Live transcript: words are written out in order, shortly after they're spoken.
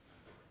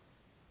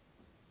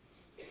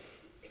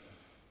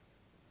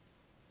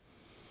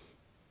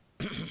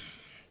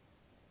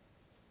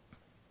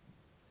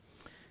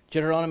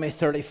Deuteronomy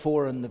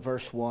 34 and the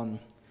verse 1.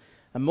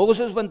 And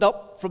Moses went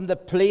up from the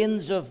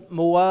plains of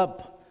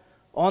Moab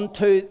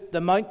unto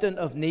the mountain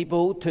of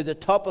Nebo to the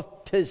top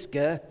of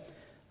Pisgah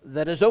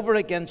that is over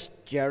against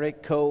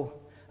Jericho.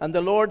 And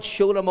the Lord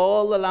showed him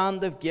all the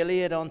land of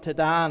Gilead unto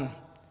Dan,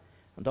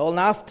 and all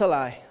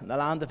Naphtali, and the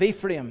land of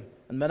Ephraim,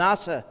 and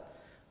Manasseh,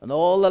 and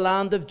all the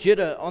land of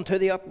Judah unto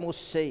the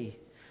utmost sea,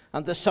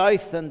 and the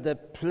south, and the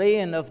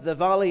plain of the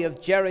valley of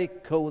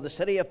Jericho, the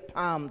city of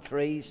palm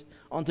trees,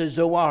 unto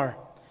Zoar.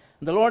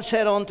 And the Lord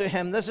said unto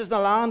him, This is the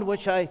land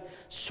which I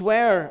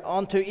swear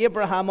unto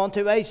Abraham,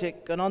 unto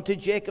Isaac, and unto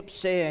Jacob,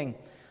 saying,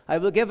 I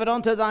will give it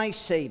unto thy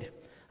seed.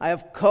 I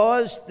have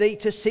caused thee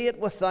to see it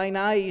with thine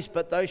eyes,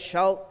 but thou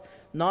shalt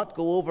not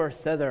go over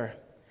thither.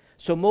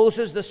 So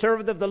Moses, the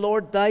servant of the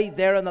Lord, died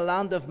there in the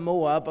land of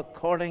Moab,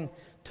 according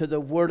to the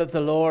word of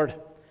the Lord.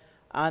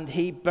 And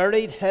he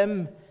buried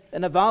him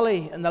in a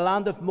valley in the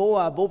land of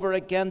Moab, over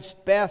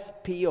against Beth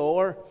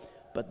Peor.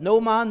 But no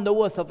man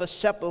knoweth of a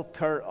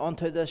sepulchre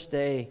unto this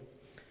day.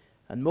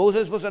 And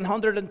Moses was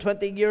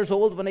 120 years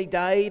old when he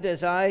died.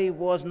 His eye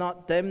was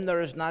not dim, nor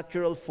his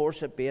natural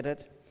force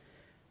abated.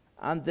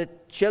 And the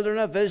children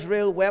of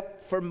Israel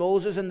wept for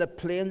Moses in the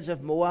plains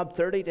of Moab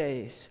 30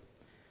 days.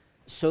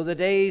 So the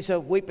days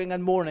of weeping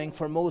and mourning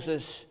for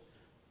Moses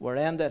were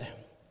ended.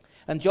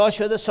 And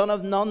Joshua the son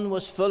of Nun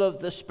was full of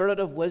the spirit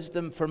of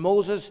wisdom, for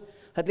Moses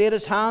had laid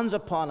his hands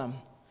upon him.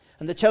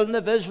 And the children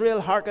of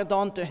Israel hearkened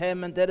unto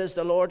him, and did as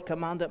the Lord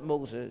commanded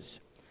Moses.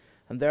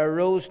 And there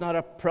arose not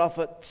a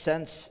prophet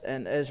since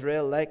in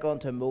Israel like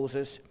unto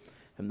Moses,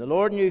 whom the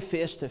Lord knew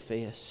face to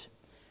face.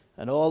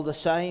 And all the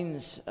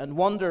signs and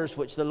wonders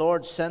which the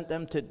Lord sent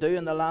him to do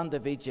in the land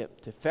of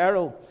Egypt, to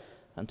Pharaoh,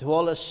 and to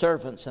all his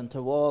servants, and to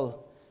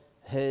all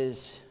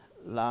his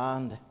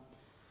land.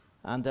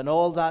 And in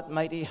all that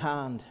mighty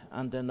hand,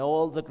 and in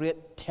all the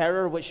great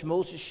terror which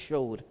Moses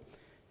showed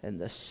in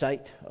the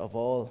sight of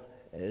all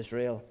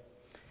Israel.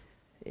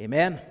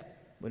 Amen.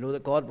 We know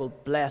that God will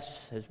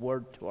bless his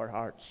word to our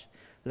hearts.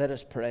 Let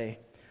us pray.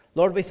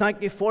 Lord, we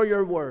thank you for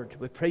your word.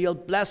 We pray you'll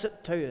bless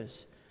it to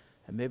us,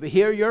 and may we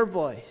hear your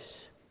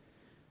voice.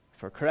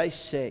 For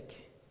Christ's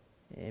sake,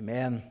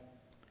 amen.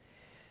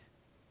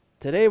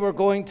 Today we're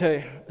going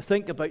to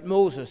think about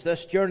Moses.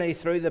 This journey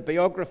through the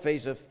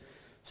biographies of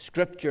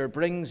Scripture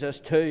brings us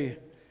to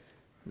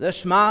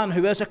this man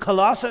who is a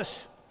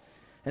colossus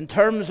in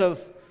terms of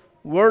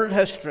world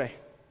history,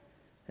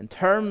 in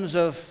terms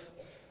of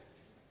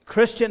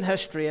Christian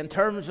history, in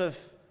terms of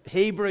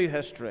Hebrew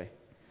history.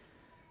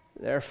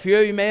 There are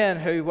few men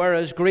who were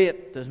as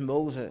great as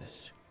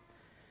Moses.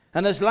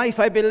 And his life,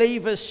 I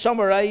believe, is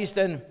summarized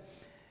in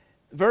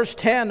verse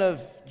 10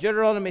 of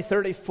Deuteronomy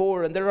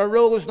 34. And there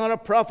arose not a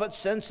prophet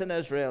since in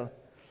Israel,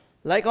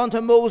 like unto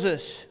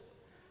Moses,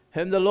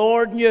 whom the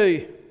Lord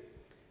knew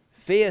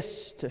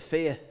face to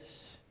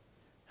face.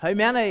 How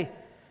many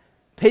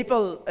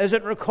people is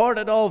it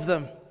recorded of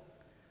them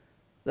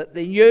that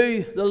they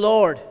knew the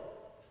Lord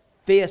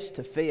face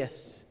to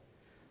face?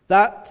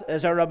 That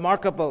is a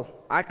remarkable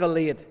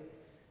accolade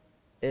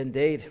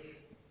indeed.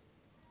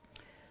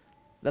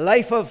 The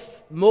life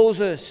of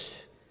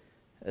Moses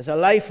is a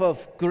life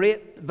of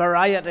great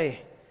variety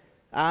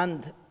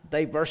and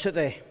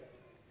diversity.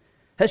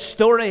 His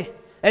story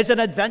is an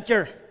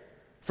adventure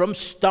from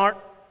start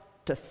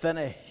to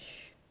finish.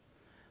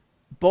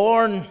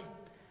 Born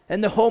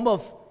in the home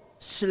of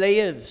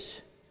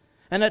slaves,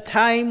 in a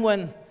time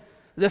when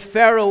the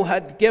Pharaoh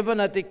had given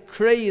a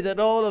decree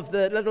that all of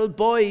the little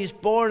boys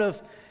born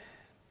of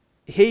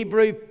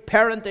Hebrew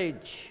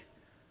parentage,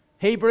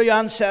 Hebrew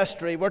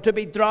ancestry, were to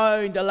be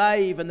drowned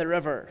alive in the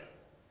river.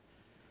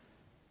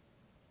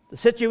 The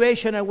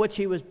situation in which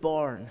he was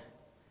born.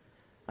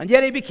 And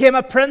yet he became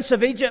a prince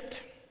of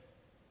Egypt.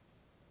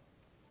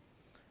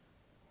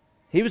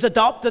 He was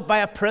adopted by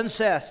a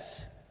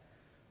princess,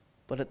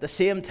 but at the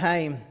same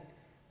time,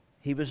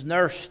 he was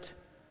nursed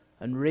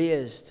and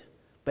raised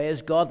by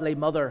his godly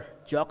mother,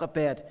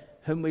 Jochebed,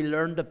 whom we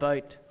learned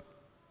about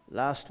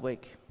last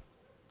week.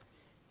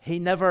 He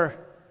never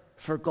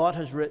forgot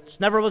his roots,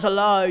 never was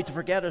allowed to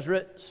forget his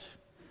roots.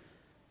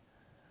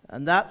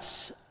 And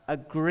that's a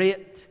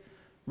great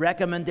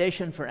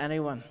recommendation for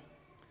anyone.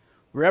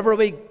 Wherever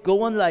we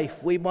go in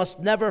life, we must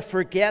never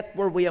forget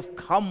where we have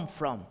come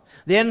from,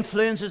 the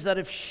influences that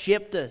have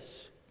shaped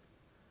us.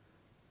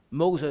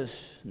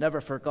 Moses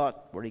never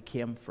forgot where he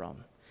came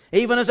from.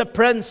 Even as a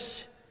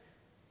prince,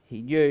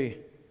 he knew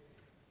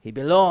he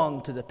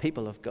belonged to the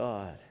people of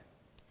God.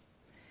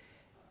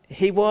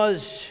 He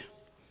was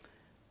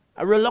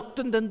a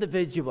reluctant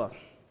individual.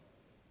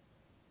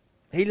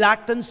 He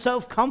lacked in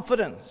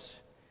self-confidence.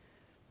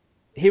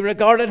 He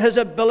regarded his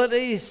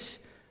abilities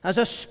as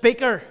a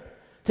speaker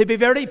to be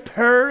very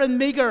poor and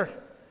meager,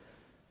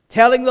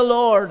 telling the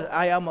Lord,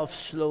 I am of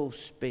slow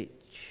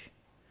speech.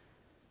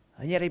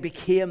 And yet he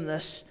became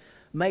this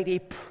mighty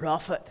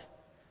prophet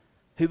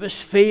who was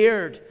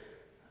feared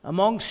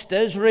amongst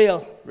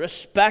Israel,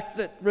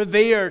 respected,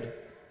 revered.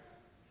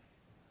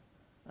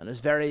 And his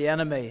very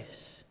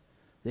enemies,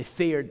 they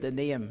feared the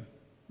name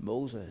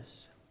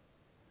Moses.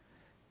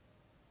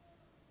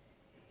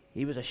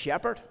 He was a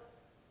shepherd.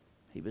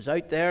 He was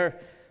out there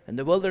in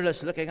the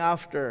wilderness looking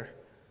after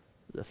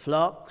the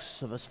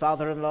flocks of his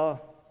father-in-law.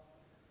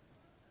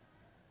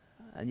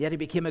 And yet he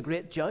became a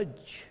great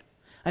judge.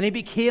 And he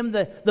became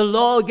the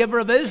lawgiver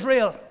of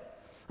Israel.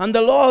 And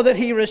the law that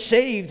he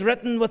received,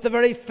 written with the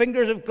very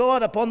fingers of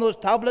God upon those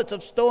tablets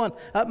of stone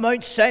at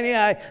Mount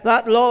Sinai,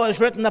 that law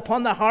is written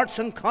upon the hearts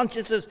and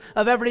consciences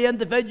of every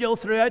individual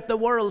throughout the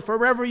world. For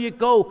wherever you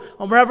go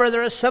and wherever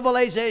there is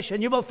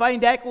civilization, you will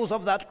find echoes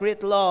of that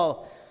great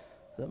law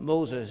that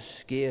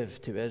Moses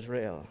gave to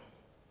Israel.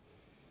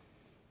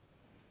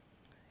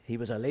 He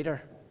was a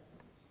leader.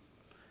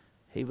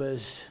 He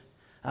was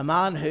a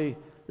man who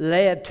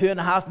led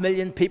 2.5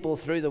 million people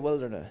through the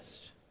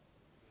wilderness.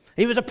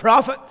 He was a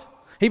prophet.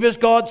 He was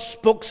God's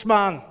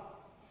spokesman.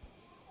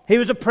 He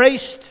was a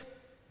priest.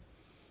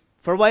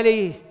 For while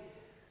he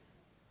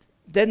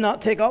did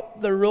not take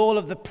up the role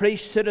of the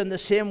priesthood in the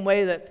same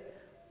way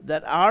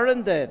that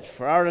Aaron did,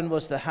 for Aaron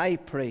was the high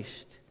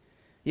priest,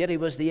 yet he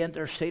was the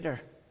interceder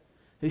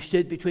who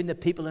stood between the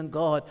people and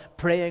God,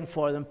 praying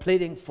for them,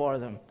 pleading for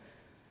them,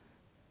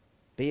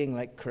 being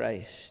like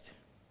Christ.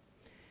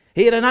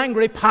 He had an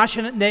angry,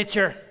 passionate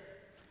nature.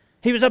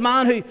 He was a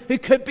man who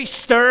could be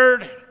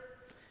stirred.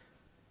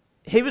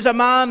 He was a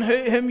man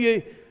whom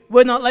you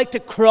would not like to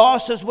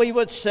cross, as we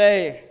would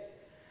say.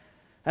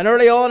 And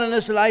early on in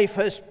his life,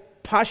 his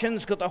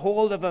passions got a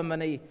hold of him,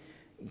 and he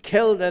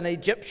killed an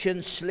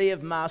Egyptian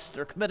slave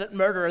master, committed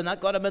murder, and that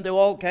got him into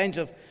all kinds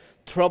of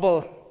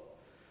trouble.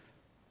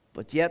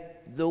 But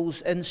yet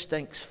those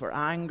instincts for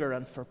anger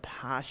and for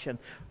passion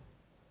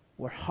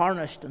were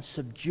harnessed and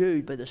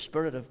subdued by the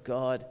Spirit of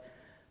God.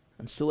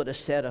 And so it is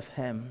said of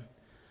him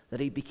that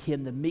he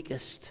became the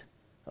meekest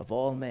of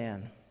all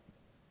men.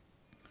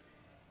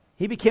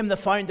 He became the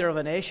founder of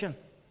a nation.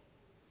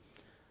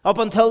 Up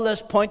until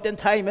this point in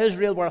time,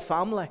 Israel were a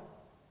family.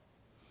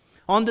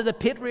 Under the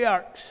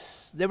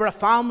patriarchs, they were a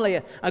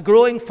family, a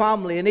growing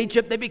family. In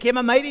Egypt, they became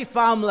a mighty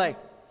family.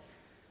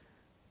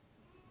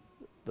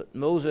 But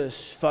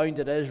Moses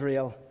founded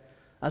Israel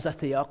as a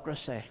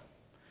theocracy,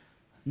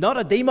 not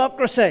a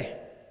democracy.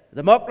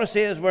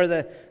 Democracy is where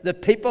the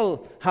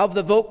people have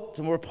the vote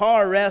and where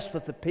power rests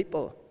with the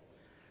people.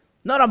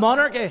 Not a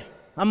monarchy.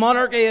 A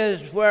monarchy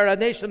is where a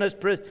nation is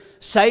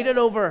presided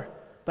over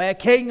by a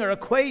king or a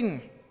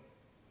queen.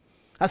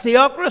 A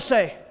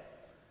theocracy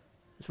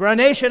is where a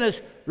nation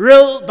is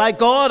ruled by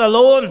God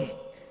alone,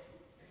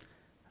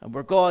 and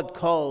where God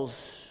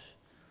calls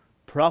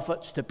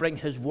prophets to bring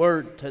his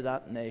word to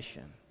that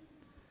nation.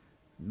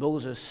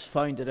 Moses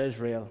founded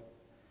Israel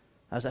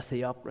as a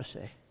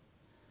theocracy.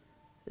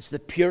 It's the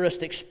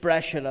purest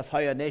expression of how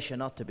a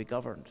nation ought to be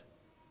governed.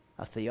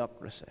 A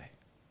theocracy.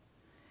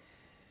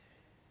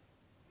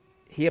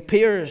 He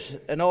appears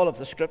in all of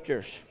the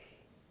scriptures.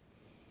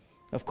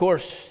 Of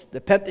course,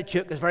 the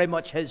Pentateuch is very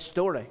much his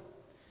story.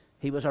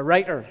 He was a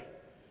writer.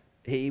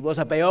 He was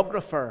a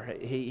biographer.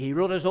 He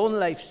wrote his own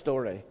life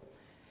story.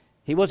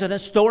 He was an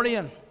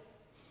historian.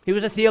 He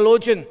was a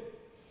theologian.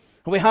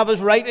 And we have his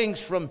writings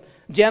from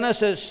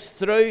Genesis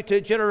through to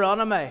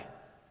Deuteronomy.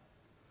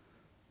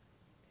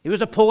 He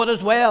was a poet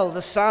as well.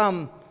 The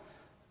Psalm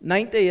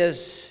 90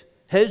 is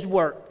his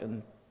work,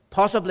 and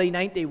possibly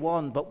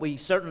 91, but we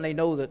certainly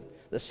know that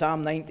the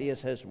Psalm 90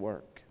 is his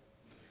work.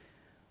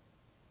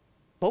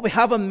 But we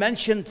have him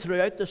mentioned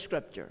throughout the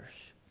scriptures.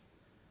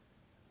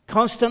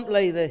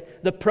 Constantly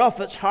the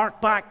prophets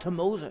hark back to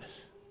Moses.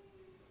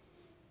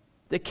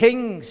 The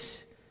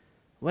kings,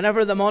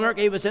 whenever the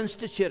monarchy was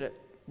instituted,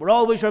 were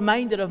always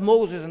reminded of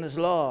Moses and his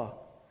law.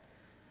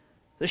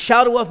 The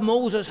shadow of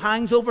Moses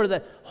hangs over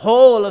the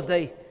whole of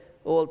the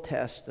Old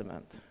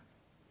Testament.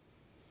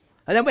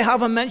 And then we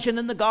have him mentioned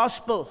in the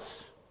Gospels.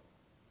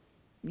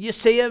 You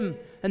see him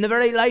in the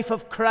very life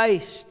of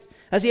Christ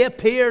as he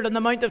appeared on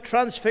the Mount of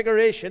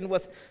Transfiguration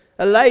with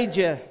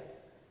Elijah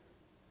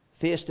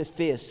face to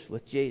face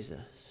with Jesus.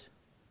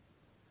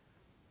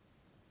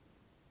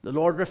 The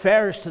Lord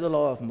refers to the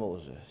law of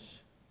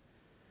Moses.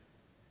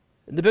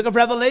 In the book of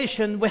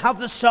Revelation, we have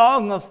the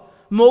song of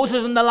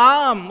Moses and the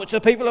Lamb, which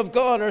the people of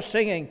God are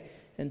singing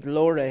in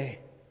glory.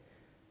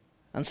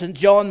 And St.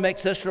 John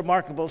makes this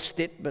remarkable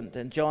statement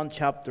in John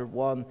chapter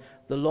 1.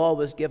 The law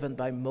was given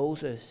by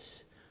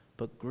Moses,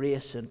 but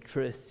grace and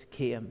truth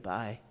came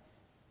by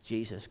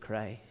Jesus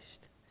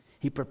Christ.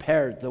 He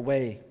prepared the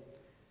way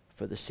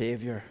for the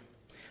Savior.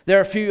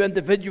 There are few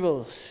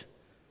individuals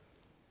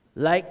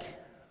like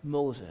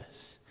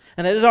Moses.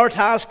 And it is our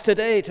task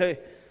today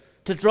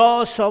to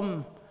draw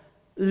some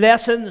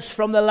lessons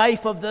from the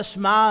life of this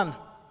man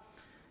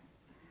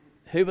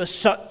who was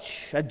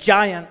such a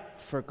giant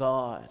for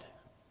God.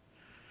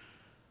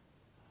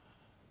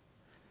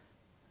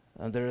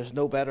 And there is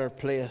no better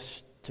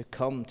place to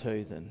come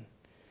to than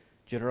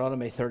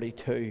Deuteronomy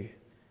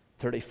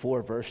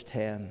 34 verse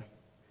 10.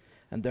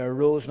 And there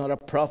arose not a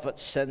prophet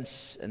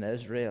since in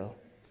Israel,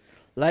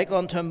 like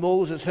unto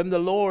Moses, whom the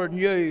Lord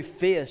knew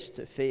face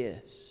to face.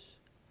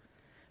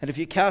 And if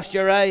you cast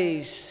your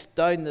eyes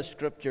down the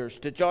scriptures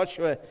to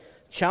Joshua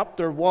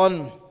chapter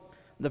 1,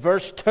 the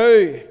verse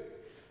 2,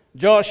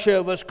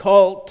 Joshua was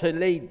called to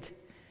lead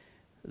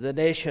the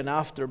nation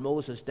after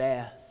Moses'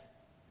 death.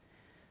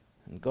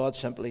 And God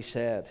simply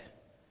said,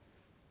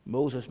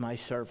 Moses, my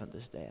servant,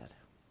 is dead.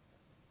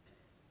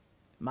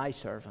 My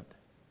servant.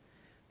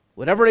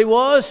 Whatever he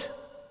was,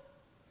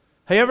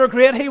 however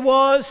great he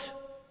was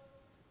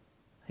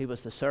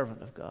the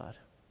servant of God.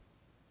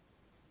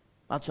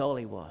 That's all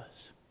he was.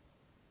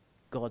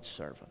 God's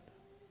servant.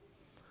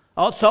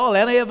 That's all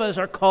any of us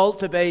are called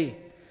to be.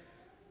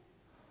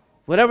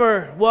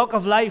 Whatever walk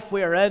of life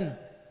we are in,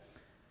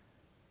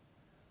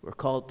 we're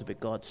called to be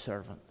God's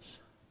servants.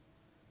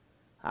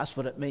 That's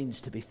what it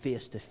means to be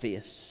face to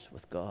face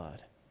with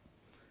God.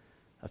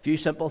 A few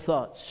simple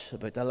thoughts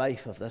about the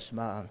life of this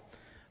man.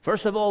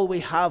 First of all,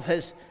 we have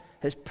his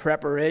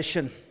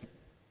preparation.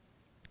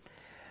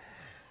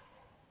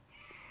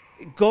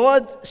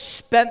 God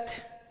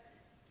spent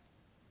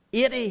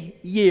 80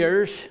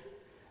 years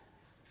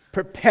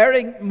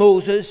preparing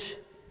Moses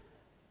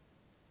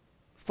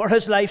for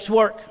his life's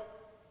work.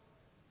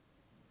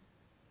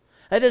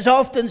 It is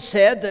often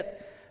said that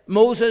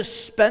Moses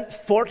spent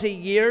 40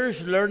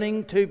 years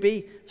learning to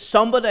be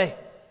somebody.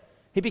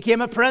 He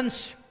became a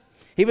prince.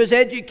 He was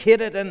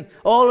educated in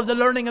all of the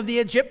learning of the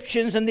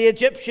Egyptians, and the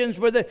Egyptians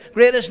were the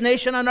greatest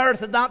nation on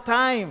earth at that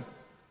time.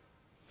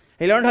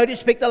 He learned how to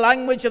speak the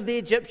language of the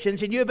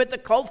Egyptians. He knew about the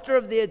culture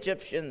of the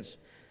Egyptians.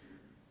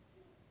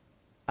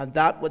 And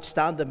that would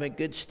stand him in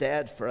good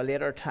stead for a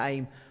later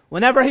time,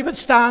 whenever he would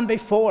stand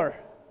before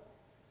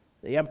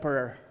the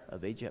emperor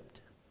of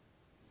Egypt.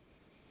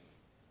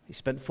 He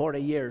spent 40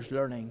 years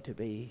learning to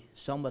be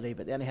somebody,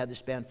 but then he had to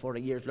spend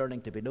 40 years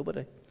learning to be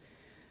nobody.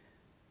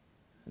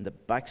 In the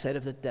backside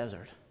of the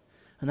desert,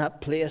 in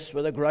that place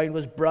where the ground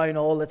was brown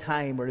all the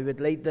time, where he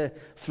would lead the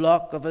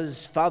flock of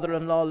his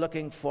father-in-law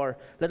looking for a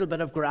little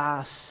bit of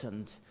grass.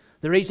 And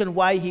the reason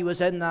why he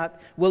was in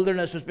that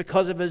wilderness was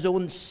because of his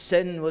own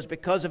sin, was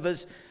because of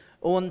his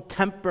own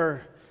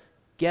temper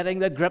getting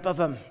the grip of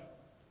him.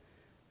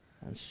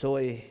 And so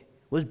he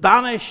was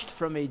banished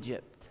from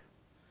Egypt.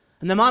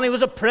 And the man who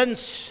was a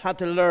prince had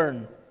to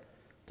learn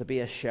to be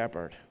a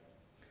shepherd.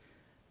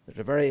 There's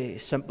a very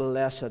simple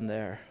lesson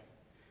there.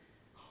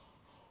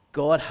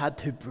 God had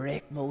to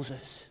break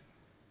Moses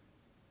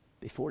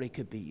before he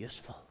could be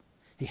useful.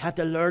 He had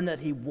to learn that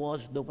he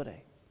was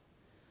nobody.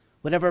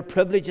 Whatever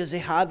privileges he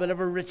had,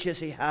 whatever riches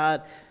he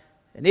had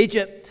in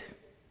Egypt,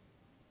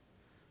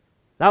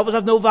 that was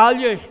of no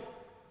value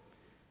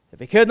if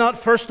he could not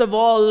first of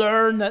all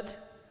learn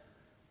that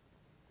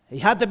he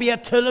had to be a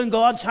tool in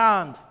God's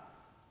hand,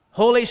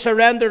 wholly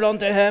surrendered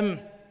unto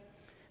him.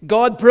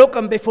 God broke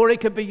him before he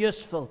could be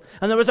useful.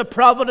 And there was a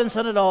providence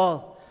in it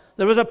all.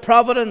 There was a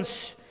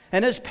providence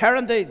in his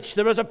parentage.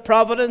 There was a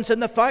providence in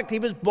the fact he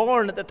was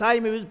born at the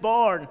time he was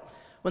born,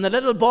 when the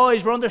little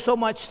boys were under so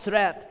much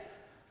threat.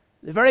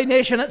 The very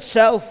nation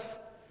itself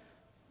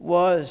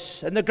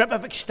was in the grip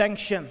of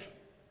extinction.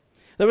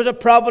 There was a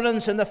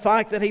providence in the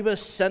fact that he was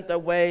sent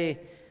away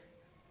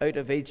out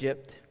of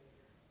Egypt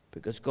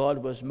because God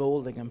was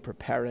molding and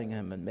preparing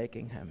him and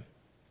making him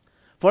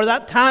for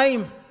that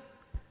time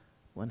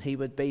when he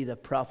would be the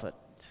prophet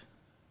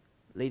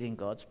leading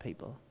God's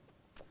people.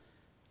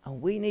 And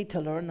we need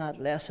to learn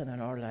that lesson in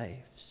our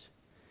lives.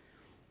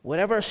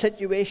 Whatever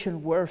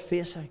situation we're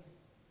facing,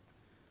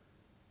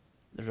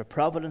 there's a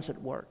providence at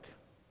work.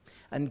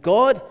 And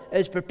God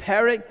is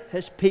preparing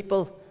his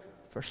people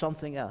for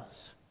something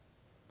else.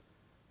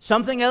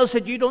 Something else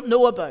that you don't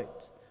know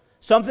about.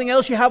 Something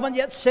else you haven't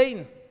yet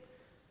seen.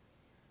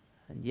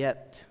 And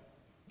yet,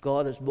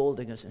 God is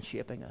molding us and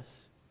shaping us.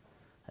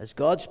 As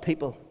God's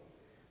people,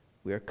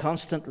 we are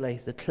constantly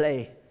the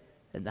clay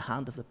in the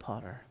hand of the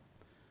potter.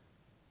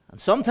 And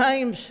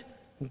sometimes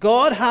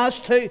God has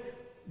to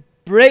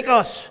break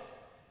us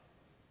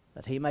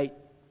that he might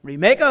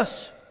remake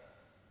us.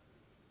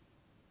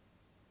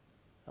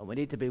 And we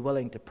need to be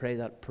willing to pray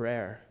that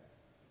prayer.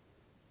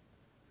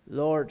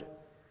 Lord,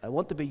 I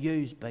want to be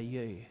used by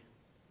you.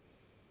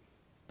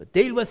 But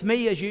deal with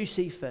me as you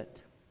see fit,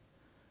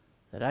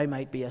 that I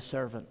might be a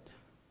servant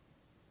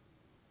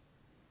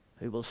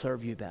who will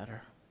serve you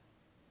better.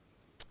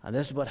 And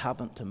this is what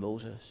happened to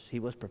Moses. He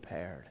was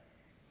prepared.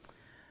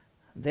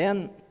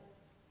 Then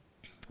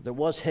there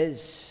was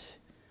his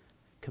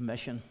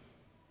commission.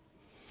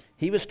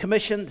 He was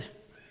commissioned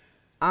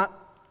at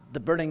the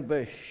burning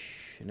bush.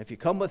 And if you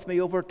come with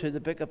me over to the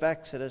book of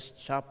Exodus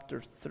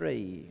chapter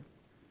 3.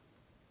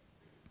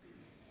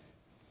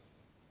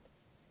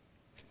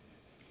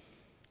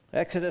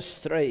 Exodus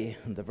 3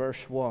 and the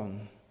verse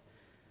 1.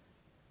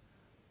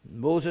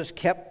 Moses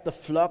kept the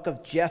flock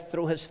of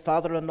Jethro, his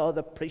father-in-law,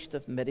 the priest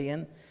of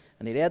Midian.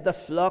 And he led the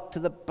flock to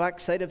the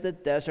backside of the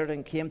desert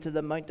and came to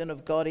the mountain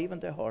of God, even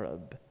to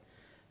Horeb.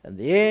 And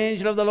the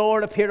angel of the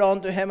Lord appeared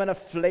unto him in a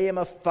flame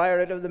of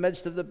fire out of the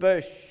midst of the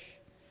bush.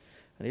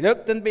 And he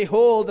looked, and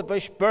behold, the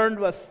bush burned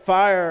with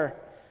fire.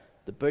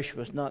 The bush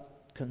was not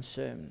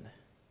consumed.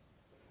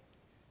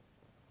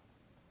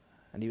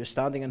 And he was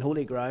standing on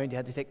holy ground. He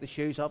had to take the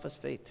shoes off his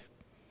feet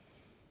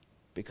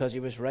because he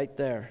was right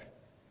there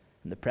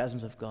in the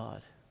presence of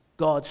God.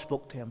 God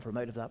spoke to him from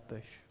out of that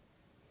bush.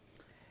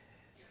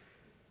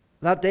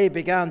 That day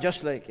began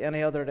just like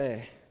any other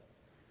day.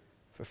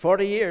 For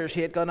 40 years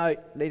he had gone out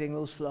leading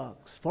those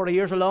flocks. 40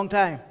 years is a long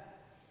time.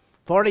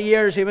 40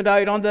 years he went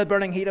out under the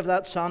burning heat of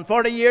that sun.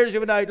 40 years he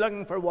went out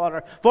looking for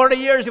water. 40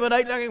 years he went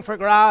out looking for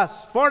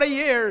grass. 40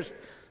 years.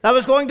 That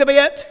was going to be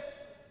it.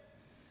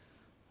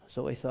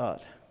 So he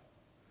thought.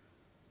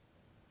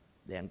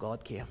 Then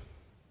God came,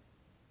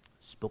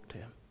 spoke to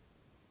him,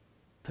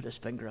 put his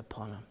finger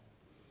upon him,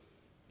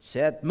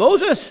 said,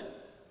 Moses,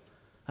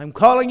 I'm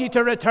calling you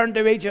to return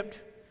to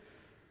Egypt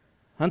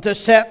and to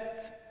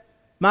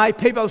set my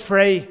people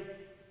free. It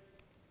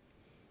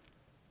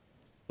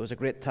was a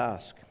great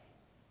task.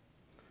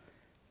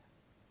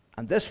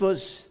 And this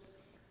was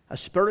a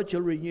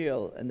spiritual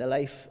renewal in the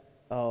life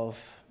of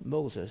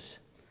Moses,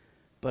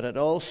 but it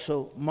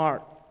also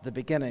marked the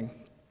beginning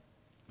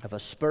of a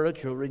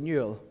spiritual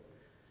renewal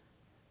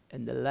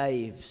in the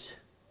lives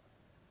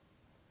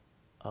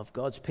of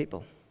God's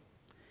people.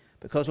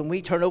 Because when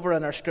we turn over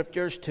in our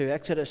scriptures to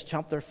Exodus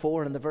chapter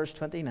 4 and the verse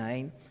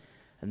 29,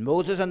 and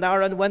Moses and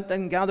Aaron went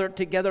and gathered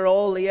together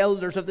all the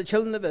elders of the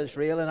children of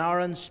Israel, and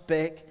Aaron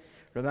spake.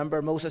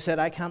 Remember, Moses said,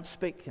 I can't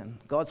speak. And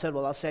God said,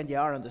 well, I'll send you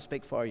Aaron to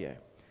speak for you.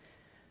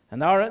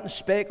 And Aaron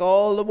spake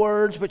all the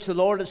words which the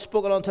Lord had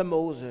spoken unto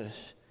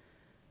Moses,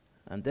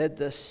 and did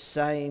the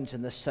signs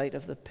in the sight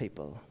of the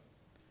people.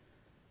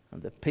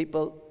 And the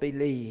people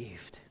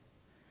believed.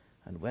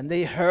 And when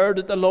they heard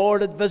that the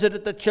Lord had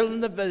visited the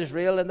children of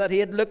Israel, and that he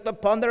had looked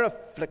upon their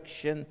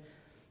affliction,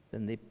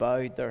 then they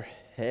bowed their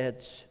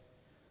heads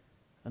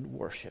and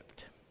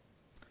worshipped.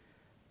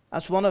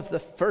 That's one of the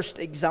first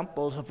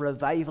examples of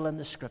revival in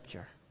the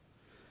Scripture.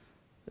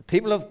 The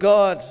people of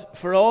God,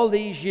 for all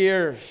these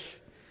years,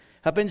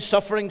 have been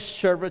suffering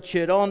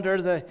servitude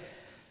under the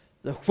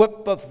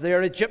whip of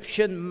their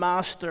Egyptian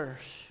masters.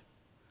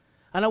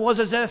 And it was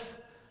as if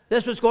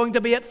this was going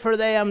to be it for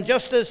them,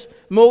 just as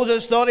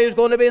Moses thought he was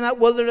going to be in that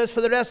wilderness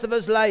for the rest of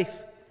his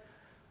life,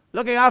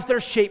 looking after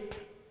sheep.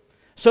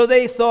 So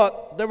they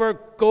thought they were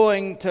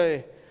going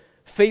to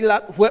feel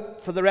that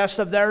whip for the rest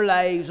of their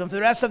lives and for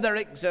the rest of their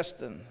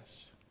existence.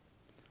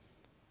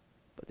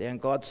 But then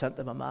God sent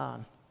them a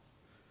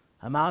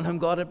man whom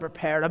God had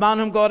prepared, a man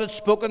whom God had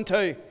spoken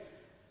to.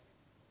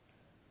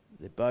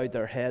 They bowed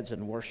their heads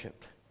and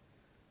worshipped.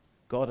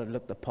 God had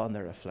looked upon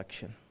their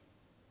affliction.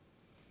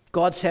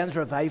 God sends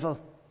revival.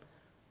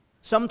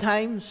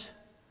 Sometimes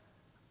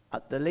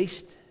at the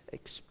least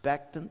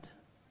expectant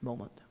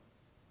moment.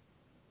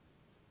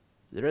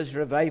 There is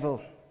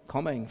revival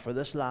coming for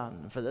this land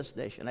and for this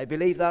nation. I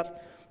believe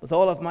that with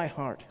all of my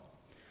heart.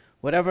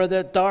 Whatever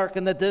the dark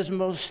and the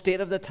dismal state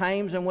of the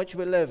times in which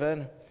we live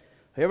in,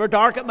 however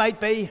dark it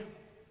might be,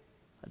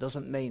 it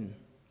doesn't mean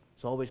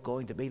it's always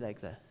going to be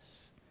like this.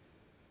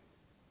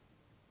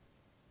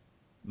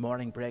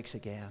 Morning breaks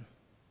again.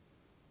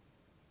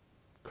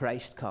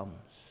 Christ comes.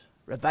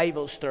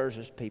 Revival stirs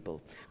his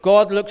people.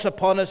 God looks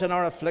upon us in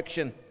our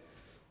affliction.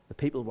 The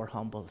people were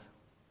humbled.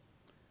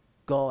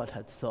 God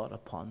had thought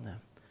upon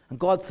them. And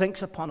God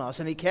thinks upon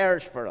us and he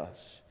cares for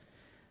us.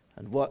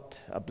 And what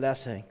a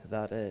blessing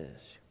that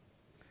is.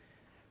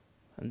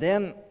 And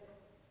then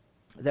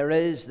there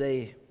is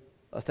the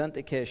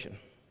authentication.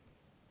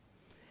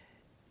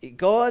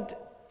 God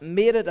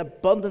made it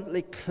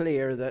abundantly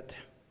clear that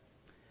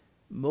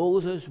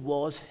Moses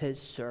was his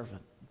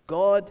servant.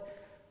 God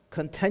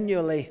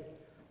continually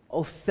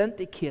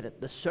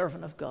authenticated the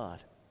servant of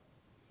God.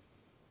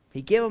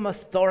 He gave him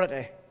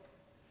authority.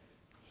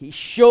 He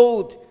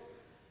showed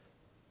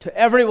to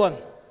everyone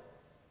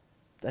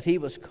that he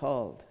was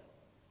called.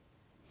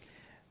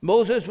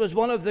 Moses was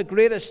one of the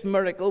greatest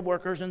miracle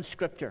workers in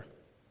Scripture.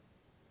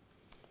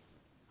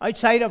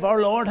 Outside of our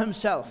Lord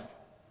himself,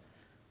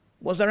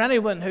 was there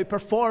anyone who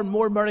performed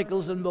more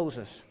miracles than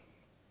Moses?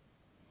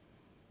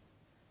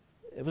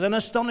 It was an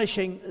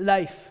astonishing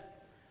life.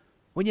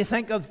 When you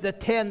think of the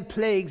 10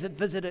 plagues that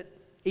visited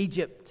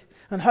Egypt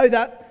and how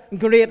that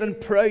great and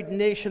proud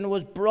nation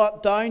was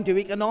brought down to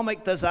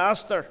economic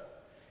disaster,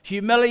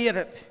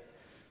 humiliated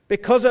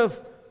because of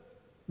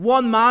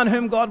one man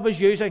whom God was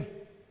using.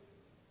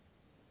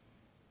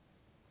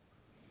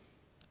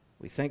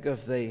 We think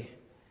of the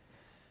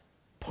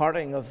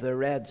parting of the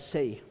Red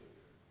Sea.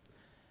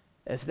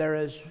 If there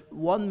is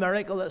one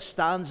miracle that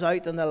stands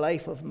out in the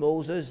life of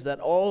Moses that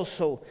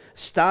also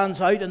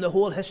stands out in the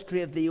whole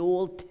history of the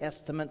Old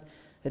Testament,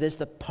 it is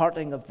the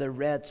parting of the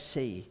Red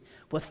Sea,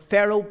 with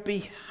Pharaoh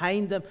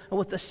behind them and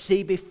with the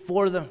sea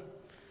before them.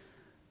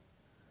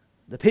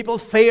 The people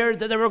feared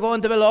that they were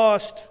going to be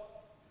lost.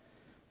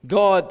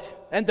 God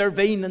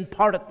intervened and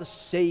parted the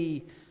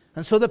sea.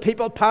 And so the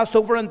people passed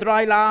over on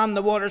dry land.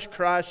 The waters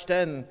crashed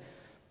in,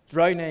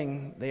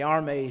 drowning the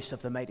armies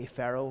of the mighty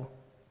Pharaoh.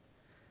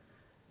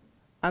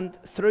 And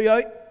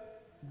throughout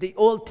the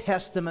Old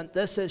Testament,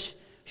 this is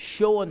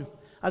shown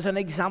as an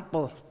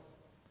example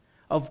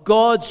of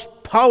God's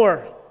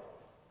power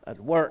at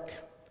work.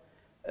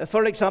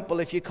 For example,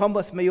 if you come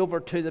with me over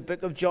to the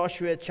book of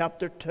Joshua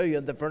chapter 2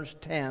 and the verse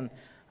 10,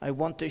 I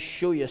want to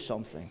show you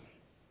something.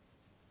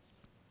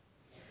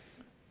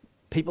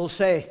 People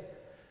say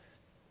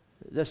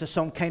this is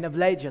some kind of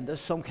legend, this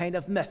is some kind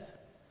of myth.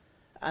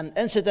 And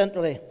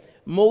incidentally,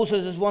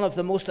 Moses is one of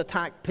the most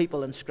attacked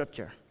people in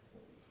Scripture.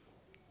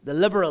 The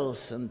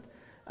liberals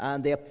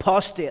and the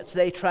apostates,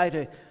 they try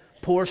to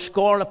pour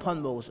scorn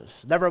upon Moses.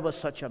 Never was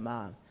such a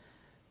man.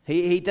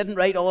 He didn't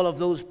write all of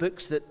those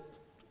books that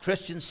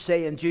Christians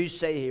say and Jews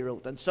say he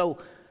wrote. And so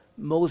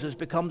Moses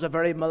becomes a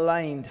very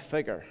maligned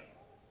figure.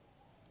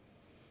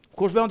 Of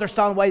course, we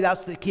understand why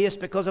that's the case,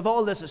 because if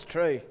all this is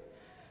true,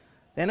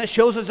 then it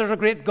shows us there's a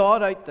great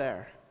God out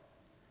there.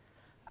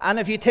 And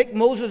if you take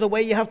Moses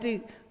away, you have to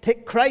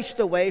take Christ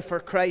away, for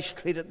Christ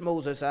treated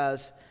Moses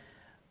as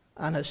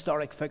an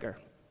historic figure.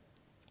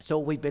 So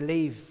we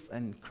believe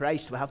in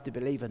Christ, we have to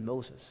believe in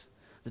Moses.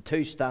 The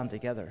two stand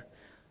together,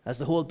 as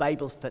the whole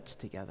Bible fits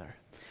together.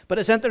 But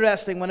it's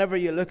interesting, whenever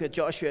you look at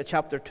Joshua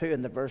chapter 2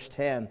 and the verse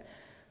 10,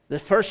 the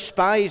first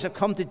spies have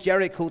come to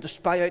Jericho to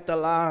spy out the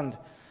land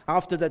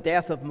after the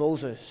death of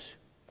Moses.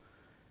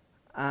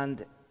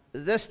 And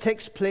this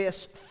takes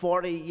place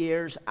 40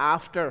 years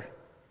after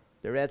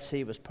the Red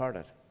Sea was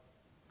parted.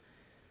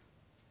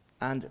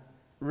 And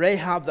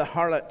Rahab the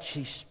harlot,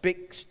 she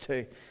speaks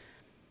to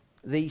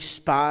these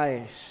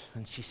spies,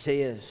 and she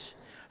says,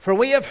 "For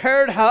we have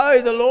heard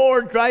how the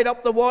Lord dried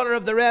up the water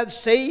of the Red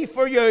Sea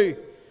for you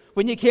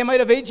when you came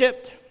out of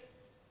Egypt."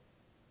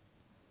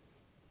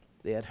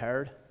 They had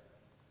heard,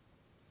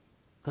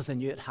 because they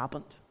knew it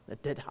happened.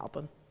 It did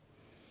happen.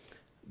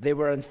 They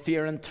were in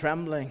fear and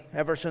trembling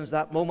ever since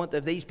that moment.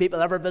 If these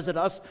people ever visit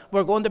us,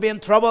 we're going to be in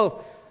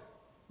trouble.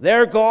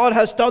 Their God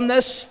has done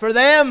this for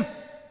them.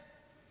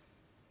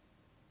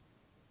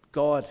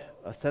 God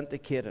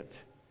authenticated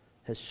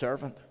his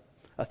servant,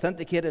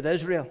 authenticated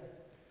Israel,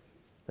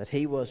 that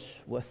he was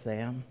with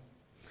them.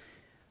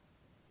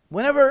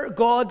 Whenever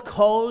God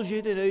calls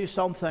you to do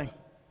something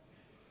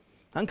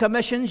and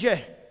commissions you,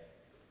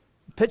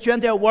 puts you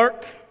into a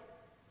work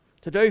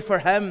to do for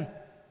him,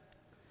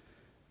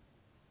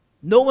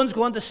 no one's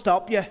going to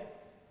stop you,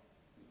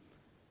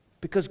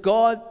 because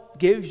God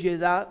gives you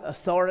that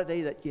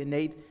authority that you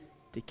need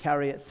to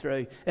carry it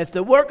through. If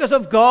the work is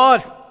of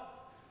God,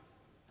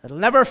 it'll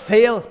never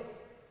fail,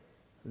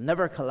 it'll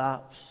never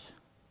collapse.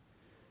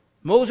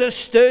 Moses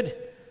stood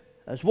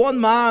as one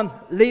man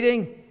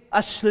leading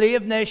a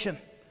slave nation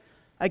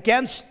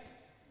against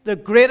the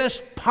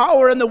greatest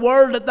power in the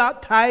world at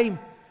that time,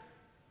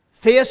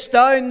 faced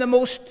down the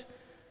most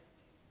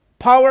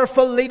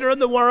powerful leader in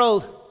the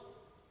world.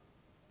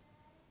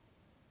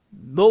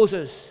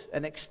 Moses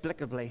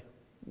inexplicably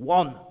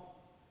won,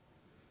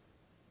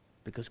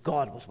 because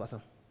God was with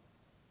him.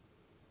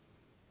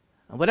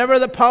 And whatever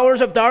the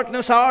powers of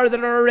darkness are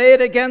that are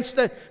arrayed against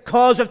the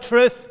cause of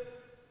truth,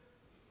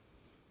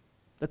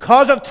 the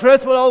cause of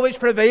truth will always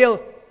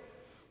prevail,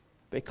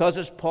 because,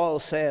 as Paul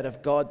said,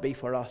 if God be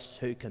for us,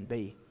 who can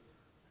be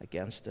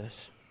against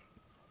us?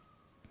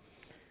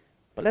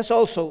 But let's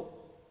also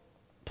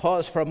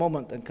pause for a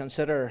moment and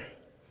consider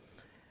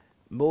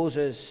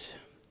Moses'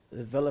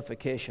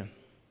 vilification.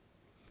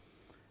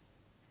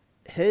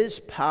 His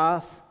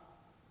path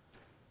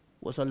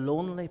was a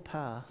lonely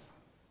path.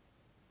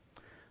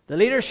 The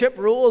leadership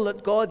role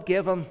that God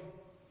gave him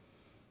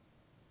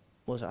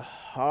was a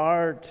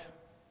hard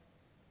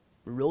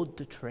road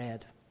to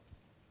tread.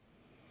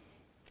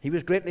 He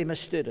was greatly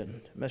misstood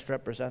and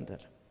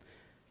misrepresented.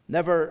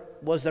 Never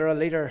was there a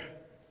leader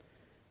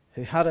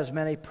who had as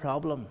many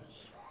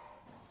problems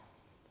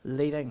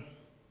leading,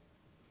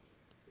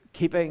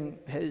 keeping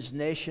his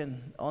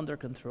nation under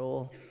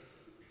control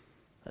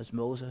as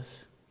Moses.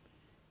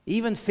 He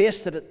even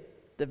faced it at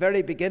the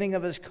very beginning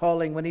of his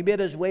calling, when he made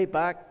his way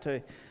back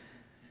to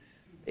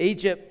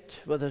Egypt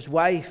with his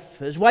wife.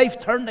 His wife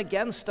turned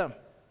against him.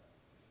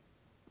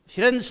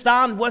 She didn't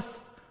stand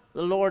with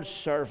the Lord's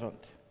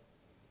servant.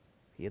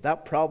 He had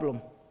that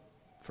problem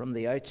from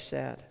the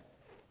outset.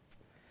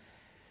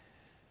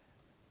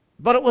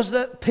 But it was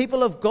the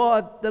people of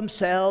God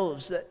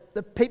themselves,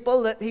 the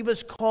people that he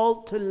was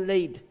called to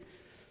lead.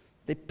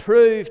 They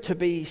proved to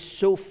be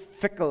so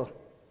fickle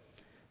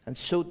and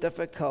so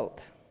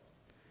difficult.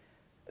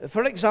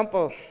 For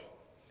example,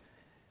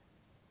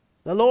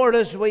 the Lord,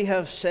 as we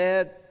have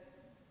said,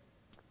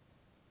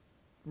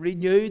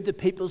 renewed the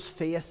people's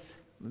faith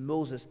when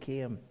Moses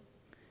came.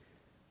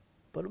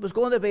 But it was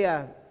going to be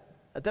a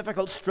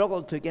difficult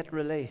struggle to get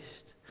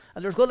released.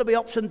 And there's going to be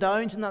ups and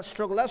downs in that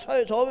struggle. That's how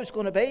it's always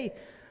going to be.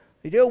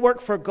 You do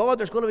work for God,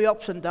 there's going to be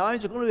ups and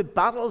downs. There's going to be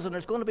battles, and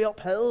there's going to be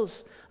uphills.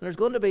 And there's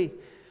going to be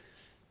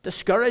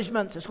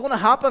discouragements. It's going to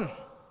happen.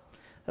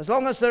 As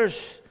long as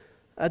there's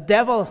a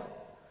devil,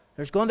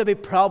 there's going to be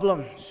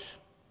problems.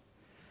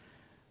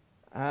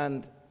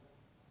 And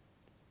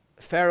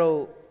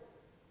Pharaoh,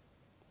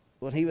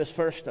 when he was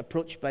first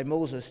approached by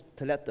Moses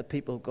to let the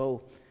people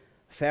go,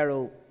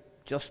 Pharaoh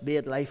just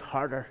made life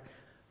harder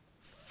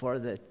for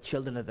the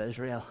children of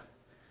Israel.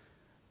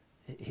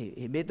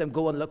 He made them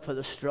go and look for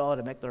the straw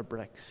to make their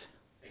bricks.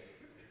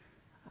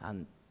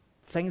 And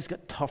things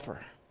got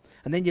tougher.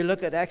 And then you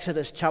look at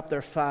Exodus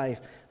chapter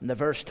 5 and the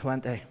verse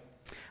 20.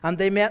 And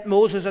they met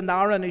Moses and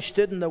Aaron, who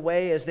stood in the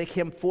way as they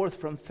came forth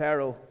from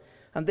Pharaoh.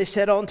 And they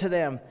said unto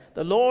them,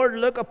 The Lord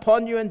look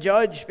upon you and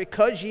judge,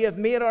 because ye have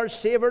made our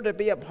Saviour to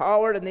be a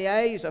power in the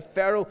eyes of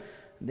Pharaoh,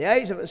 in the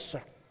eyes of his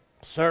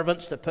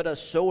servants, to put a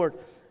sword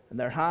in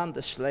their hand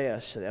to slay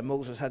us. So then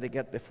Moses had to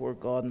get before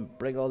God and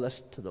bring all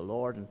this to the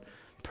Lord and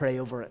pray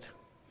over it.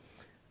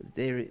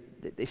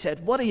 They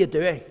said, What are you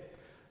doing?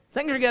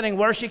 Things are getting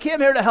worse. You came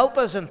here to help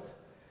us, and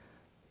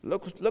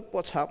look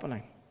what's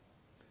happening.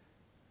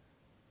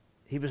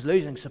 He was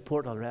losing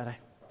support already.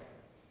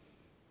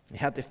 He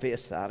had to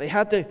face that. He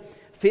had to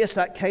face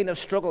that kind of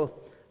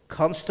struggle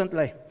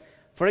constantly.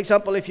 For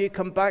example, if you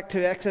come back to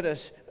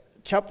Exodus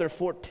chapter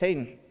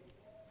 14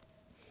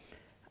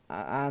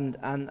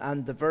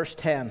 and the verse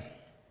 10.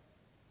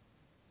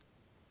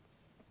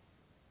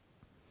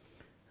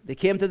 They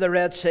came to the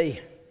Red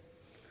Sea.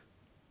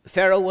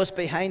 Pharaoh was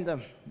behind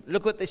them.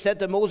 Look what they said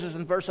to Moses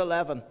in verse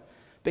 11.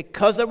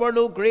 Because there were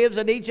no graves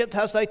in Egypt,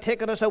 hast thou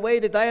taken us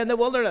away to die in the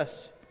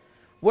wilderness.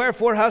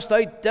 Wherefore hast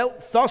thou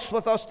dealt thus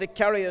with us to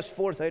carry us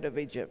forth out of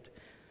Egypt?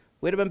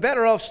 We'd have been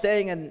better off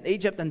staying in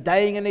Egypt and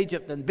dying in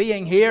Egypt than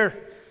being here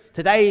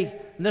to die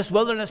in this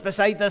wilderness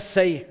beside this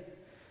sea.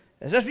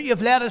 Is this what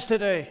you've led us to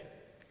do?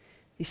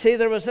 You see,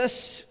 there was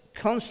this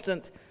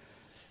constant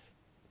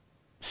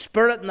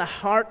spirit in the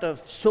heart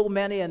of so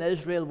many in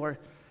Israel where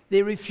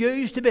they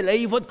refused to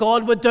believe what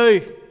God would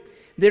do.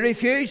 They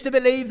refused to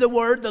believe the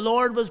word the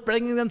Lord was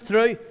bringing them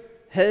through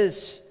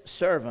his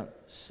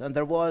servants. And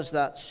there was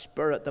that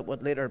spirit that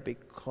would later be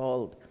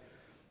called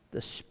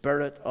the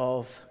spirit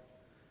of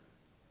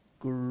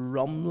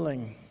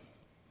grumbling.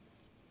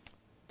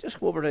 Just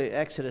go over to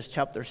Exodus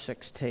chapter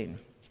 16.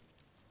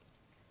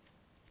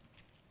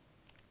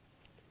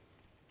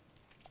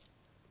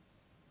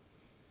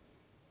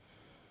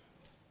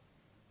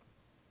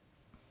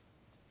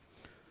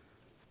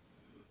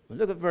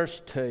 Look at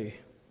verse 2.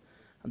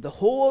 And the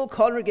whole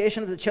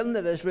congregation of the children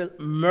of Israel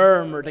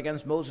murmured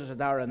against Moses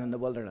and Aaron in the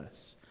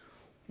wilderness.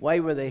 Why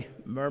were they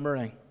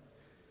murmuring?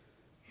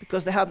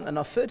 Because they hadn't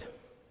enough food.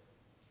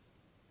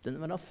 Didn't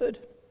have enough food.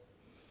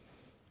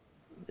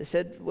 They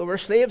said, we were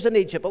slaves in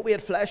Egypt, but we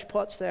had flesh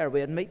pots there, we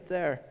had meat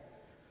there.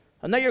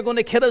 And now you're going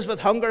to kill us with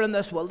hunger in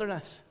this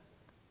wilderness.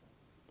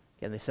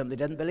 Again, they simply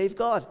didn't believe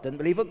God. Didn't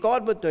believe what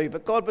God would do.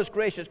 But God was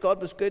gracious.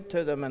 God was good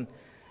to them. And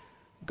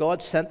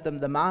God sent them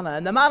the manna.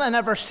 And the manna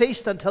never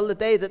ceased until the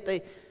day that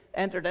they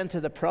entered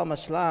into the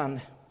promised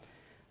land.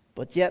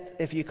 But yet,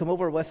 if you come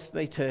over with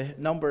me to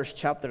Numbers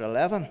chapter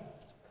 11.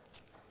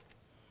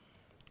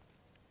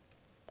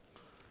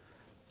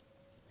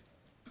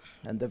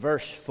 And the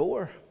verse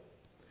 4.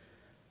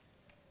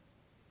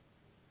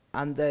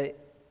 And the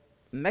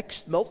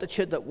mixed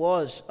multitude that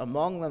was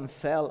among them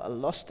fell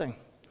a-lusting.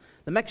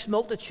 The mixed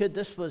multitude,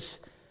 this was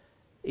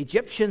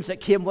Egyptians that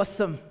came with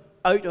them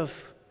out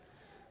of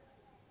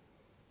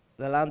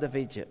the land of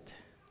Egypt.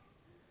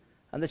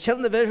 And the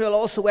children of Israel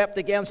also wept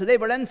again. So they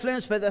were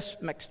influenced by this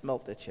mixed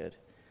multitude.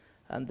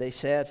 And they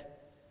said,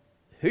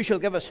 who shall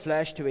give us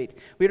flesh to eat?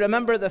 We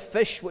remember the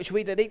fish which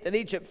we did eat in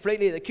Egypt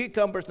freely, the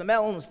cucumbers, the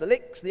melons, the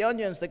leeks, the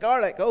onions, the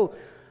garlic. Oh,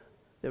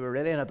 they were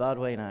really in a bad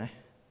way now.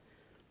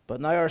 But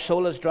now our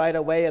soul is dried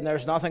away, and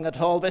there's nothing at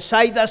all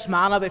beside this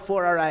manna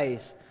before our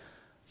eyes.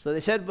 So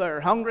they said, we're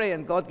hungry,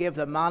 and God gave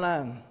them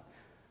manna. And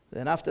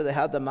then after they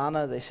had the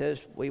manna, they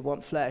says, we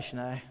want flesh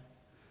now.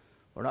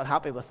 We're not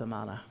happy with the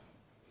manna.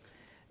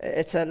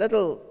 It's a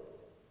little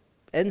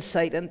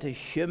insight into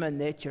human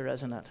nature,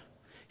 isn't it?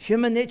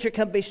 Human nature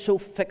can be so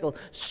fickle,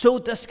 so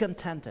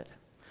discontented.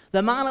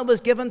 The manna was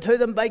given to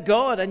them by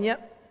God, and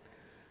yet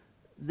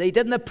they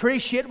didn't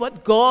appreciate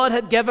what God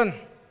had given.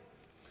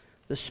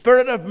 The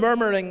spirit of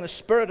murmuring, the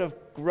spirit of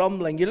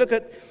grumbling. You look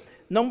at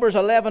Numbers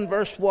 11,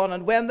 verse 1.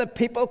 And when the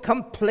people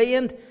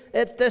complained,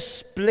 it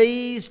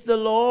displeased the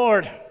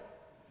Lord.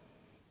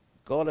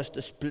 God is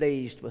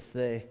displeased with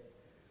the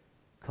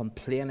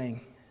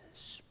complaining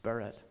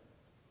spirit.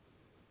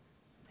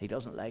 He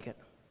doesn't like it.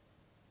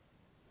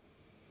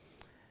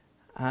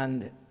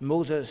 And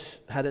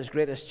Moses had his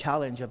greatest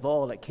challenge of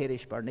all at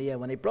Kadesh Barnea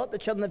when he brought the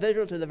children of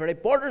Israel to the very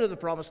borders of the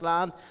promised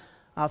land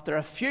after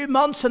a few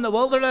months in the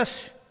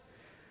wilderness.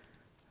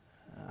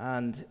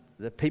 And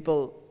the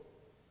people,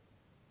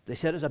 they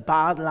said it's a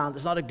bad land,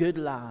 it's not a good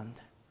land.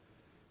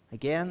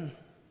 Again,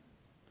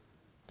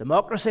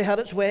 democracy had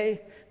its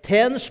way.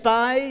 10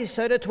 spies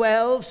out of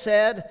 12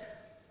 said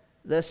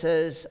this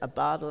is a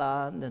bad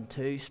land, and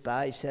 2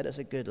 spies said it's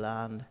a good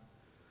land.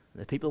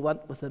 And the people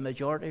went with the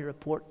majority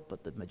report,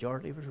 but the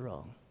majority was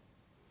wrong.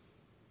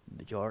 The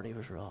majority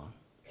was wrong.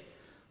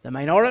 The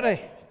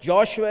minority,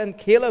 Joshua and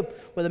Caleb,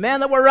 were the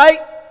men that were right.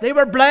 They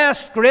were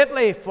blessed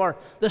greatly for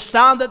the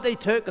stand that they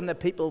took, and the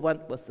people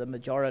went with the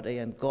majority,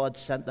 and God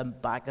sent them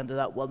back into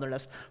that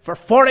wilderness for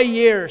 40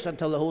 years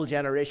until the whole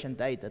generation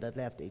died that had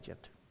left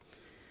Egypt.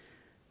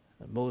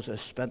 And Moses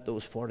spent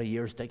those 40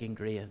 years digging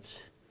graves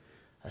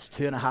as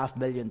 2.5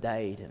 million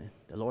died, and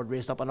the Lord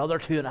raised up another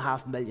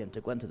 2.5 million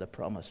to go into the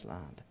promised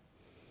land.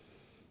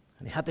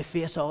 And he had to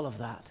face all of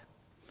that.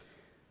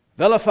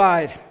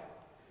 Vilified.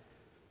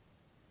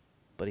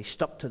 But he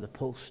stuck to the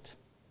post.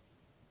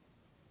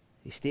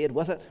 He stayed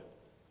with it.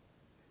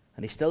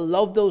 And he still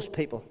loved those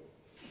people.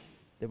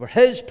 They were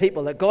his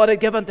people that God had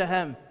given to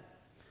him.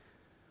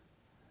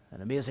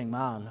 An amazing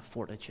man of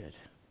fortitude.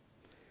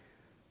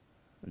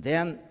 And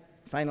then,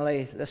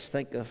 finally, let's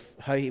think of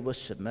how he was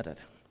submitted.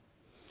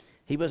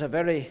 He was a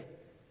very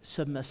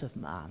submissive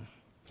man.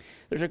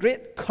 There's a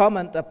great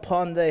comment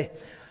upon the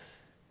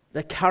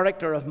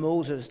character of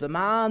Moses, the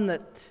man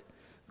that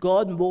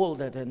God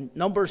molded in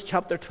Numbers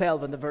chapter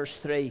 12 and the verse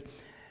 3.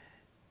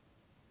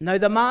 Now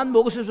the man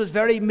Moses was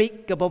very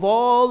meek above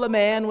all the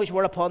men which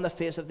were upon the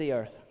face of the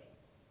earth.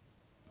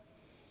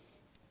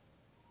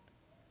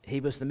 He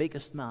was the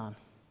meekest man.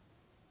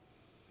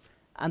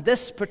 And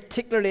this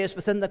particularly is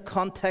within the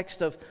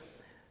context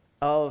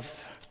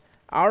of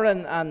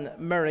Aaron and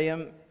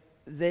Miriam.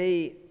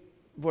 They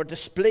were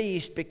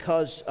displeased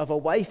because of a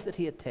wife that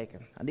he had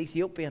taken, an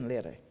Ethiopian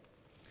lady.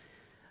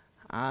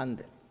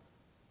 And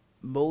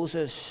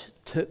Moses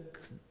took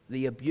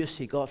the abuse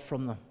he got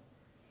from them,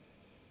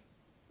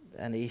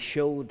 and he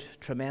showed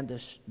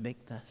tremendous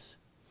meekness.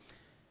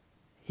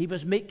 He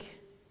was meek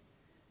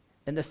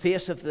in the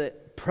face of the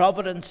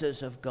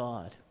providences of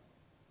God.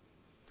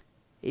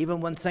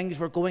 Even when things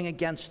were going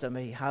against him,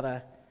 he had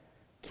a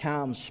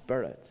calm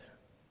spirit.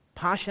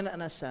 Passionate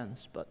in a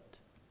sense, but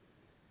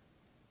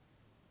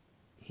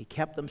he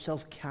kept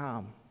himself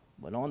calm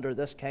when under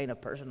this kind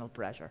of personal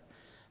pressure.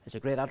 It's a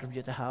great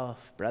attribute to have,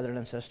 brethren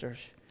and sisters.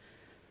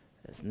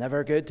 It's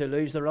never good to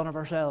lose the run of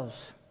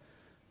ourselves.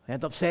 We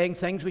end up saying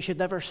things we should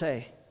never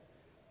say.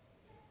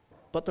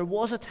 But there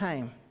was a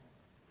time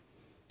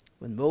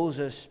when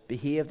Moses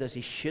behaved as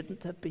he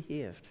shouldn't have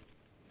behaved.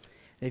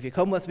 And if you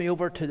come with me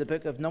over to the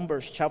book of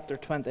Numbers, chapter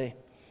 20, and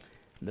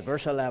the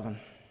verse 11.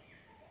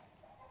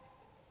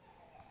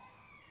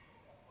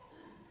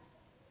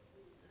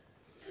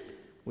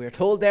 We are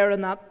told there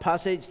in that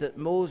passage that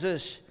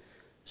Moses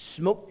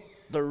smote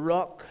the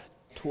rock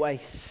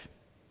twice.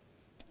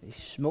 He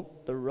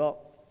smote the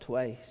rock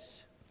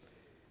twice.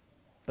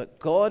 But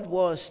God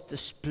was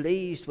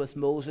displeased with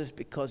Moses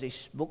because he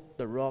smote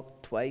the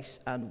rock twice,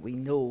 and we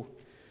know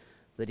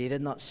that he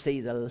did not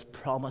see the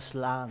promised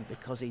land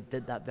because he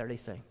did that very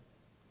thing.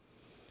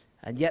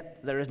 And yet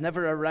there is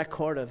never a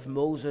record of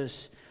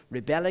Moses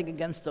rebelling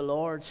against the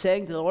Lord,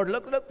 saying to the Lord,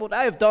 look what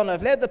I have done.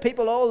 I've led the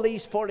people all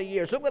these 40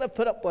 years. Look what I've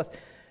put up with.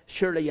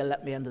 Surely you'll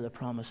let me into the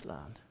promised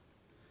land.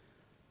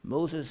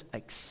 Moses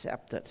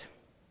accepted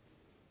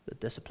the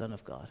discipline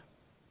of God.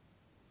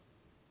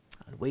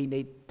 And we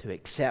need to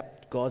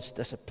accept God's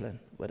discipline,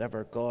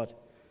 whatever God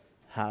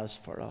has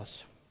for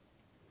us.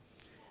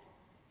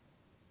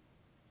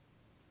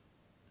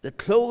 The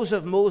close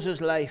of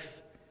Moses'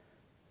 life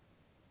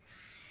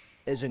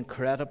is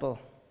incredible.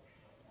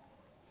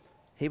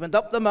 He went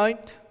up the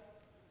mount.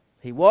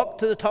 He walked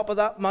to the top of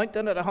that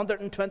mountain at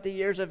 120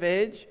 years of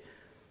age.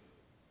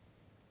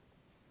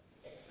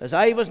 His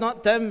eye was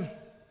not dim.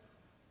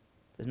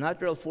 His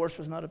natural force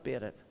was not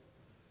abated.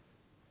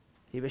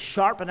 He was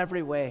sharp in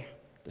every way,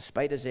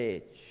 despite his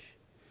age.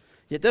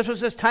 Yet this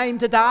was his time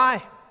to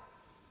die.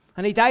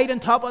 And he died on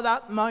top of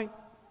that mount.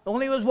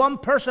 Only was one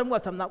person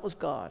with him, that was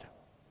God.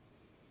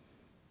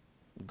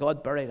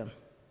 God buried him.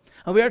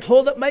 And we are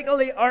told that Michael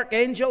the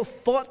archangel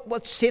fought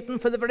with Satan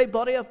for the very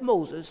body of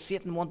Moses.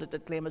 Satan wanted to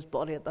claim his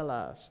body at the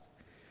last.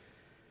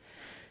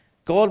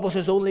 God was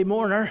his only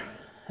mourner.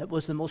 It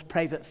was the most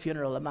private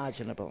funeral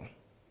imaginable.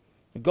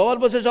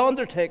 God was his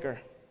undertaker.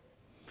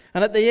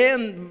 And at the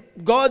end,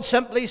 God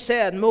simply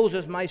said,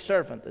 Moses, my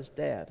servant, is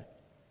dead.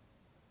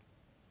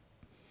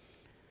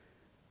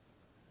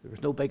 There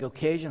was no big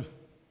occasion.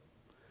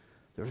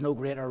 There was no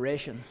great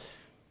orations.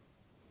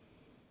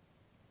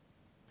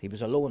 He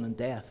was alone in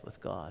death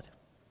with God.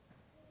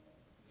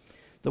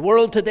 The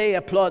world today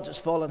applauds its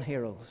fallen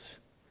heroes.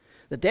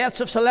 The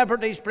deaths of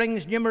celebrities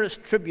brings numerous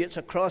tributes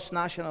across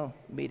national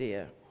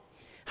media.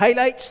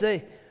 Highlights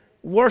the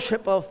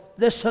worship of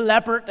this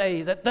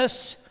celebrity that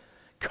this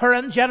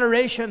current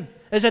generation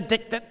is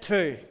addicted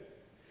to.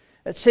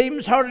 It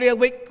seems hardly a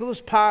week goes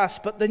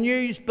past, but the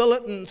news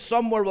bulletin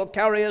somewhere will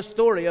carry a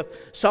story of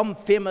some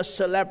famous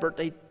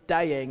celebrity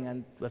dying,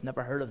 and we've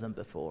never heard of them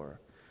before.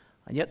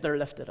 And yet they're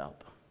lifted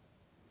up.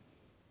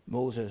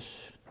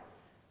 Moses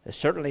is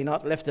certainly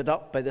not lifted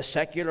up by the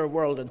secular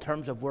world in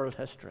terms of world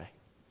history.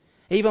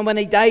 Even when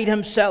he died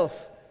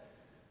himself,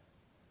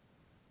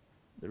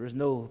 there was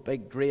no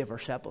big grave or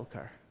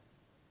sepulchre.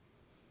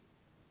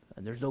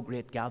 And there's no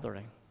great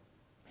gathering.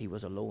 He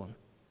was alone.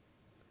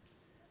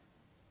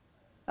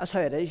 That's how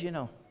it is, you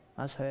know.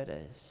 That's how it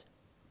is.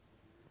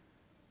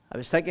 I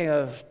was thinking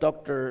of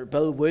Dr.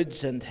 Bill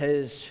Woods and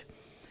his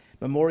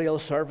memorial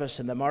service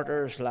in the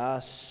Martyrs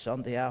last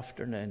Sunday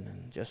afternoon,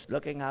 and just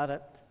looking at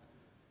it.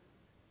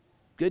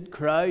 Good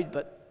crowd,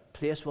 but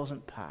place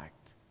wasn't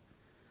packed.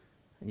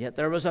 And yet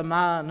there was a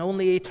man,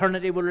 only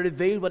eternity will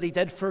reveal what he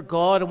did for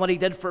God and what he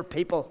did for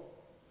people.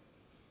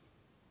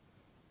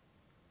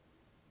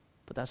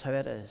 But that's how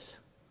it is.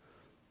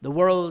 The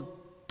world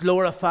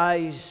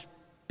glorifies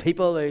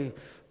people who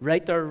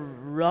write their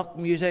rock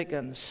music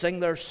and sing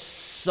their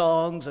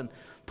songs and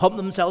pump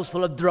themselves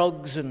full of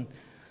drugs, and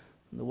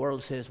the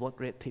world says what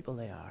great people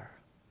they are.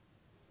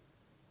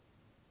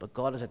 But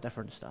God has a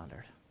different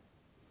standard.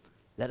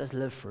 let us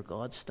live for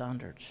God's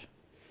standards.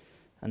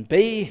 And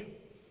be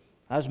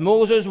as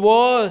Moses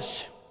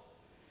was.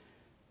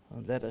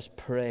 And let us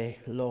pray,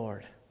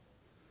 Lord,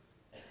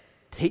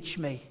 teach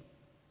me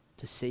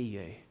to see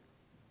you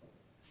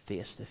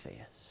face to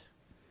face.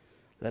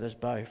 Let us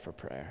bow for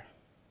prayer.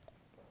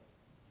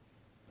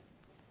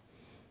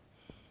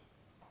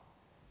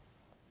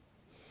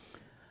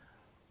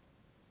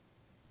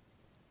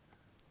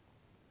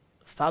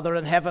 Father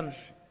in heaven,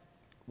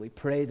 we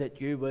pray that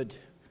you would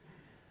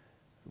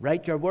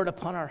write your word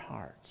upon our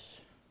hearts.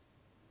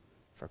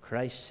 For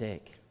Christ's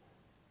sake,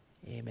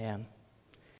 amen.